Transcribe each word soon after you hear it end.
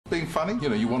funny? You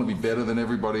know, you want to be better than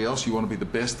everybody else, you want to be the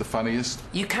best, the funniest.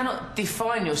 You cannot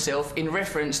define yourself in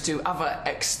reference to other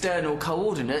external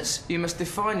coordinates. You must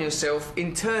define yourself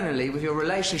internally with your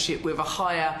relationship with a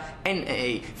higher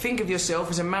entity. Think of yourself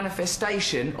as a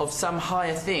manifestation of some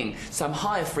higher thing, some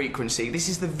higher frequency. This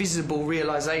is the visible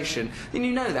realisation. And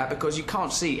you know that because you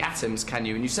can't see atoms, can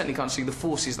you? And you certainly can't see the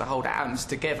forces that hold atoms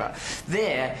together.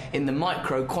 There, in the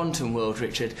micro-quantum world,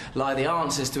 Richard, lie the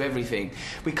answers to everything.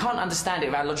 We can't understand it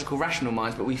with our logical, rational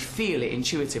minds, but we feel it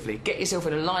intuitively. Get yourself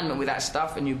in alignment with that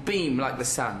stuff and you beam like the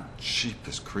sun.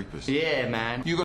 Jeepers creepers. Yeah, man.